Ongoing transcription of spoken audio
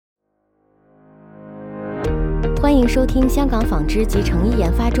欢迎收听香港纺织及成衣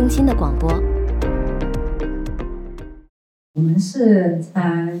研发中心的广播。我们是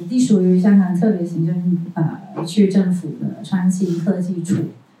隶属于香港特别行政区政府的创新科技处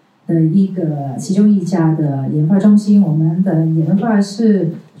的其中一家的研发中心。我们的研发是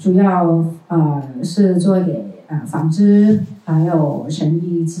主要是做给纺织还有成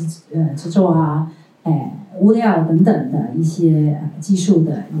衣制作物料等等的一些技术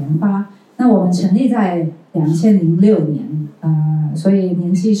的研发。那我们成立在2006年，所以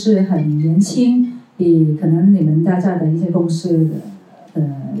年纪是很年轻，比可能你们大家的一些公司的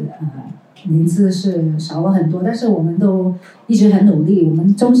年资是少了很多，但是我们都一直很努力。我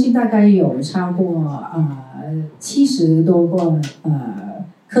们中心大概有超过70多个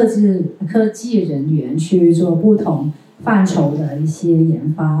科技人员去做不同范畴的一些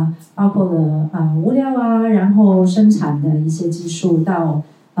研发，包括了物料然后生产的一些技术到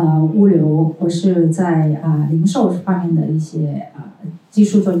物流或是在零售方面的一些技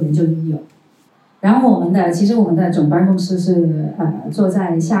术做研究也有。然后其实我们的总办公室是坐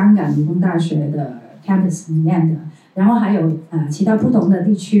在香港理工大学的 campus 里面的，然后还有其他不同的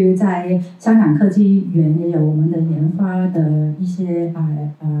地区，在香港科技园也有我们的研发的一些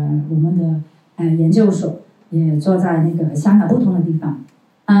我们的研究所也坐在那个香港不同的地方。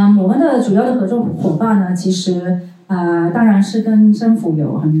我们的主要的合作伙伴呢，其实当然是跟政府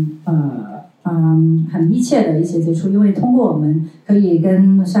有很密切的一些接触，因为通过我们可以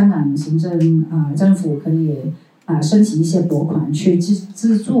跟香港行政政府可以申请一些拨款去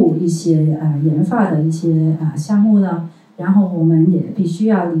资助一些研发的一些项目了。然后我们也必须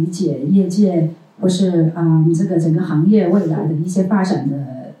要理解业界或是这个整个行业未来的一些发展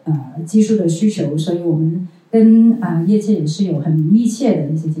的技术的需求，所以我们跟业界也是有很密切的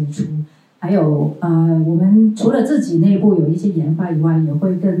一些接触。还有我们除了自己内部有一些研发以外，也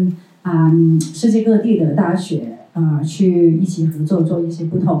会跟世界各地的大学去一起合作，做一些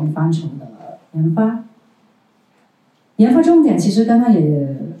不同范畴的研发。研发重点其实刚刚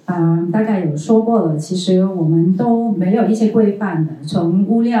也大概有说过了，其实我们都没有一些规范的，从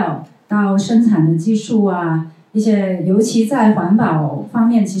物料到生产的技术一些尤其在环保方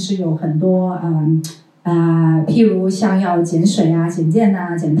面，其实有很多譬如像要减水减电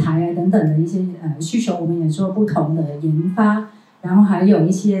减排等等的一些需求，我们也做不同的研发。然后还有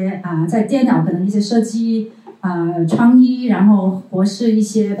一些在电脑可能一些设计创意，然后或是一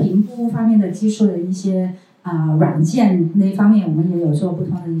些评估方面的技术的一些软件那方面，我们也有做不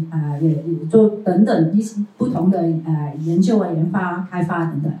同的也做等等一些不同的研究研发开发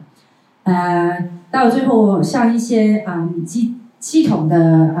等等。到最后像一些系统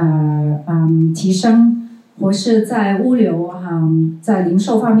的提升，或是在物流在零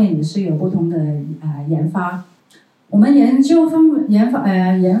售方面也是有不同的研发。我们研发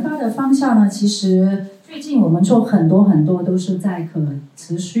的方向呢，其实最近我们做很多都是在可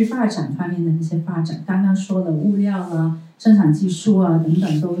持续发展方面的一些发展。刚刚说的物料生产技术等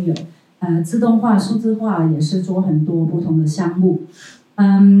等都有。自动化、数字化也是做很多不同的项目。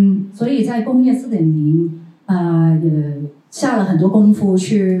所以在工业 4.0 也下了很多功夫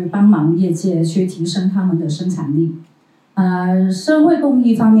去帮忙业界去提升他们的生产力。社会公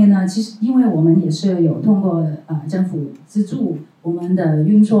益方面呢，其实因为我们也是有通过政府资助我们的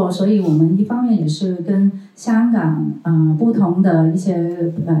运作，所以我们一方面也是跟香港不同的一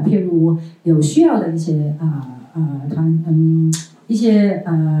些譬如有需要的一些一些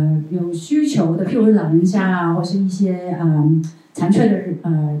有需求的，譬如老人家或是一些残缺的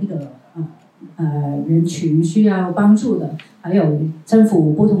人群需要帮助的，还有政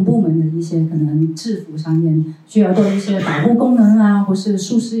府不同部门的一些可能制服上面需要做一些保护功能或是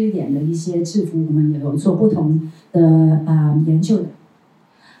舒适一点的一些制服，我们也有做不同的研究的。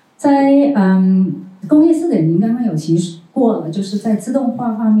在工业 4.0 刚刚有提过了，就是在自动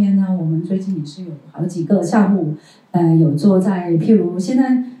化方面呢，我们最近也是有好几个项目有做在譬如现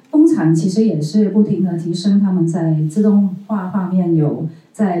在工厂其实也是不停的提升，他们在自动化方面有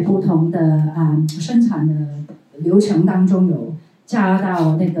在不同的生产的流程当中有加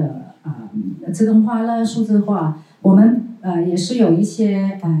到那个自动化了、数字化。我们也是有一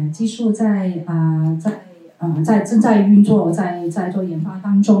些技术在正在运作，在做研发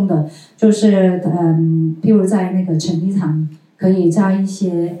当中的，就是譬如在那个成衣厂可以加一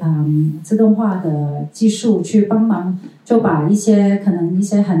些自动化的技术去帮忙，就把一些可能一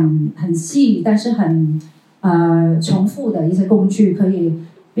些很细但是很重复的一些工具，可以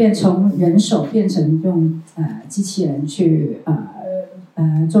从人手变成用机器人去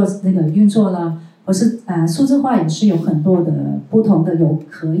做那个运作了，或是数字化也是有很多的不同的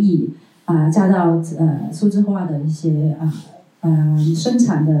可以加到数字化的一些生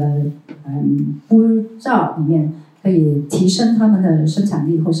产的步骤里面，可以提升他们的生产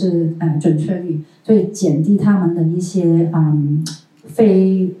力或是准确率，所以减低他们的一些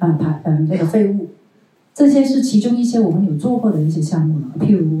废物。这些是其中一些我们有做过的一些项目了，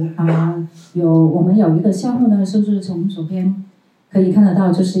譬如我们有一个项目呢，就是从左边可以看得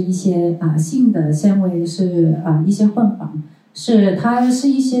到，就是一些性的纤维是一些混纺，它是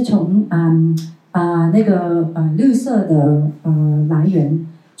一些从绿色的来源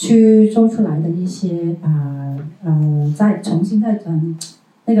去做出来的一些再重新它的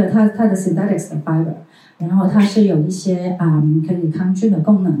synthetics 的 fiber， 然后它是有一些可以抗菌的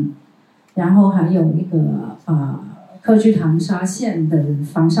功能。然后还有一个科聚糖纱线的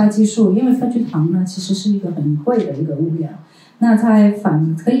纺纱技术，因为科聚糖呢其实是一个很贵的一个物料，那在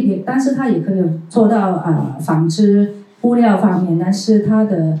但是它也可以做到纺织物料方面，但是它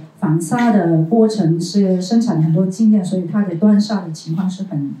的纺纱的过程是生产很多经验，所以它的断纱的情况是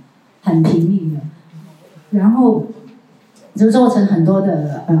很频密的，然后就造成很多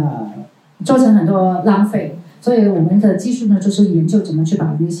浪费。所以我们的技术呢，就是研究怎么去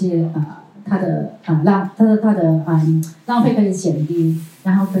把那些它的浪费可以减低，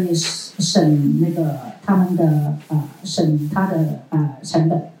然后可以省它的成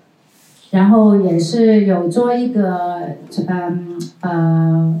本，然后也是有做一个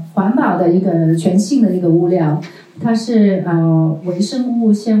环保的一个全新的一个物料，它是微生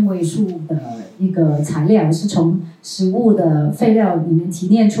物纤维素的一个材料，是从食物的废料里面提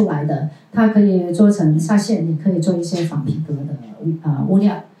炼出来的，它可以做成纱线，也可以做一些仿皮革的物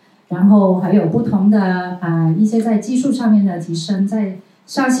料。然后还有不同的一些在技术上面的提升，在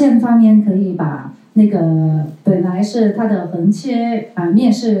纱线方面可以把那个本来是它的横切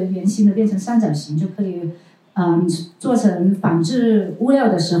面是圆形的变成三角形，就可以做成纺织物料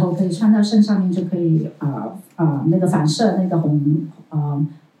的时候可以穿到身上面，就可以那个反射那个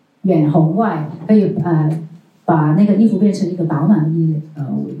远红外，可以把那个衣服变成一个保暖的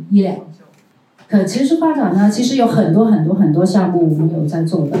衣料。可持续发展呢，其实有很多项目我们有在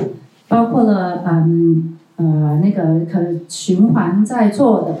做的，包括了那个可循环再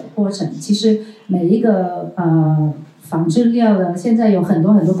做的过程。其实每一个纺织料呢，现在有很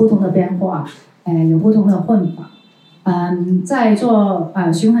多不同的变化，有不同的混法。在做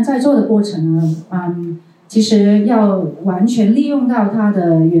循环再做的过程呢，其实要完全利用到它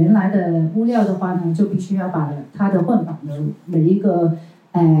的原来的物料的话呢，就必须要把它的混纺的每一个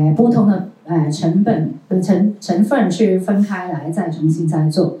不同的成分去分开来，再重新再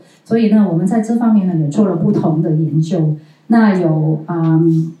做。所以呢，我们在这方面呢也做了不同的研究。那有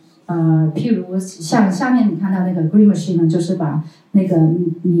譬如像下面你看到那个 green machine 呢，就是把那个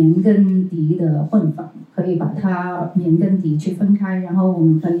棉跟涤的混纺，可以把它棉跟涤去分开，然后我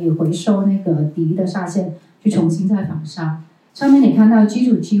们可以回收那个涤的纱线，去重新再纺纱。上面你看到基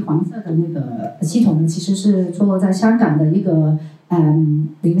础机黄色的那个系统呢，其实是坐落在香港的一个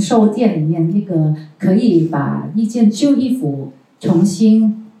零售店里面，一个可以把一件旧衣服重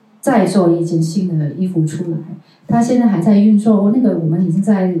新再做一件新的衣服出来。它现在还在运作，那个我们已经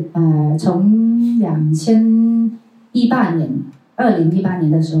在从2018年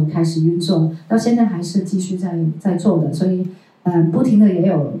的时候开始运作，到现在还是继续在做的，所以不停的也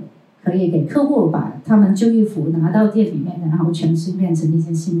有可以给客户把他们旧衣服拿到店里面，然后全新变成一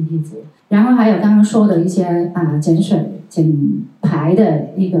件新的衣服。然后还有刚刚说的一些减排的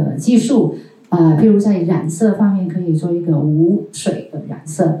一个技术，譬如在染色方面可以做一个无水的染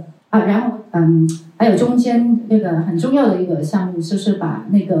色然后还有中间那个很重要的一个项目，就是把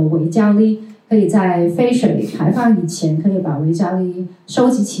那个微胶粒可以在废水排放以前，可以把微胶粒收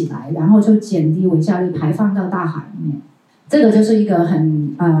集起来，然后就减低微胶粒排放到大海里面。这个就是一个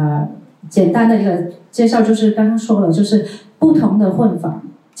很简单的一个介绍，就是刚刚说了，就是不同的混纺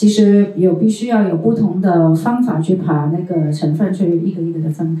其实必须要有不同的方法去把那个成分去一个一个的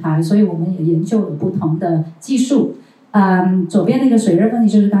分开，所以我们也研究了不同的技术。左边那个水热分离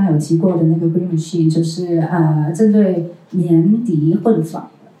就是刚刚有提过的那个 green machine， 就是针对棉涤混纺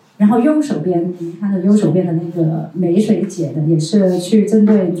的。然后右手边你看到右手边的那个镁水解的，也是去针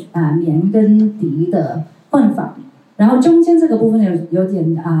对棉跟涤的混纺。然后中间这个部分有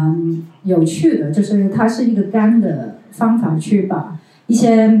点有趣的，就是它是一个干的方法去把一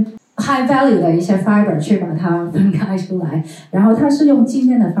些 high value 的一些 fiber 去把它分开出来，然后它是用静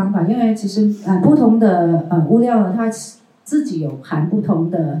电的方法，因为其实不同的物料呢，它自己有含不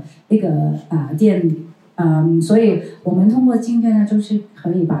同的一个电所以我们通过静电呢，就是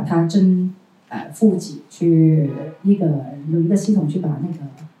可以把它负极去有一个系统去把那个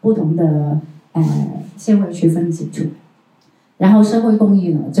不同的纤维去分解出来。然后社会公益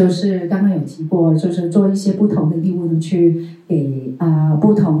呢，就是刚刚有提过，就是做一些不同的义务呢，去给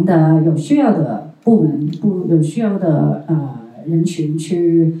不同的有需要的部门、有需要的人群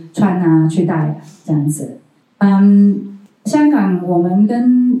去穿去戴这样子。香港我们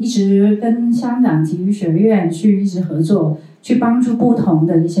一直跟香港体育学院去一直合作，去帮助不同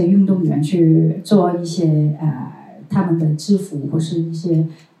的一些运动员去做一些他们的制服或是一些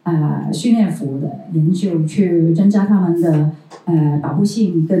训练服的研究，去增加他们的保护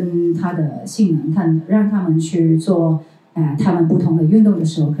性跟它的性能，让他们去做他们不同的运动的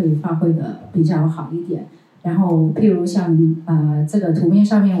时候可以发挥的比较好一点。然后譬如像这个图面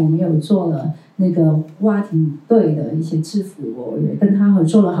上面我们有做了那个蛙艇队的一些制服，我也跟他合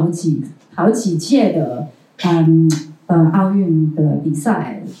作了好几届的奥运的比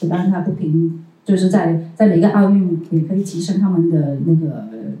赛，让他不停就是在每个奥运也可以提升他们的那个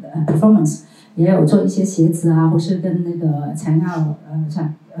performance， 也有做一些鞋子或是跟那个残奥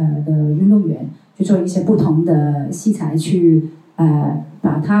的运动员去做一些不同的器材，去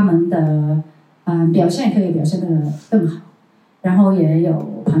把他们的表现可以表现得更好。然后也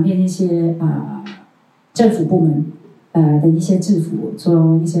有旁边一些政府部门的一些制服，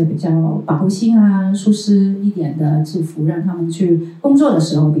做一些比较保护性舒适一点的制服，让他们去工作的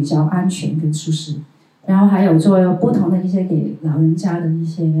时候比较安全跟舒适。然后还有做不同的一些给老人家的一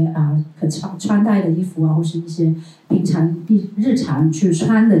些可穿戴的衣服或是一些平常日常去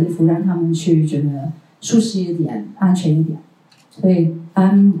穿的衣服，让他们去觉得舒适一点、安全一点。所以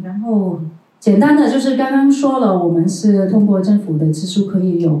然后简单的就是刚刚说了，我们是通过政府的资助，可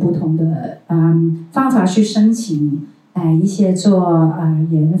以有不同的方法去申请一些做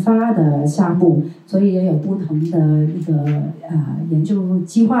研发的项目，所以也有不同的一个研究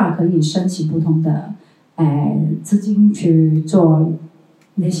计划可以申请不同的资金去做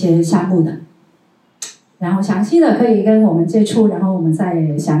那些项目的。然后详细的可以跟我们接触，然后我们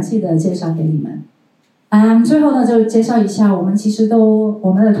再详细的介绍给你们。最后呢，就介绍一下，我们其实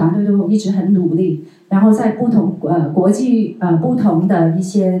我们的团队都一直很努力，然后在不同国际不同的一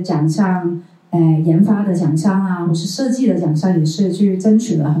些奖项，研发的奖项或是设计的奖项，也是去争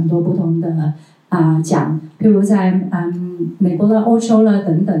取了很多不同的奖，譬如在美国的、欧洲了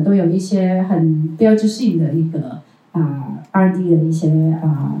等等，都有一些很标志性的一个R&D 的一些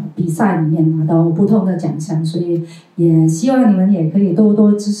比赛里面拿到不同的奖项，所以也希望你们也可以多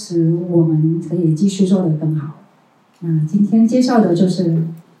多支持我们，可以继续做得更好。今天介绍的就是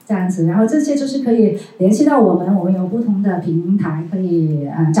这样子，然后这些就是可以联系到我们有不同的平台可以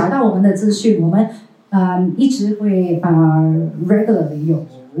找到我们的资讯，我们一直会regularly 有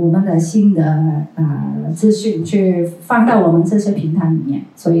我们的新的资讯去放到我们这些平台里面，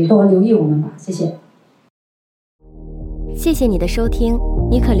所以多留意我们吧，谢谢。谢谢你的收听，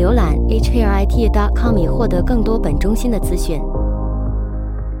你可浏览 hkrit.com 以获得更多本中心的资讯。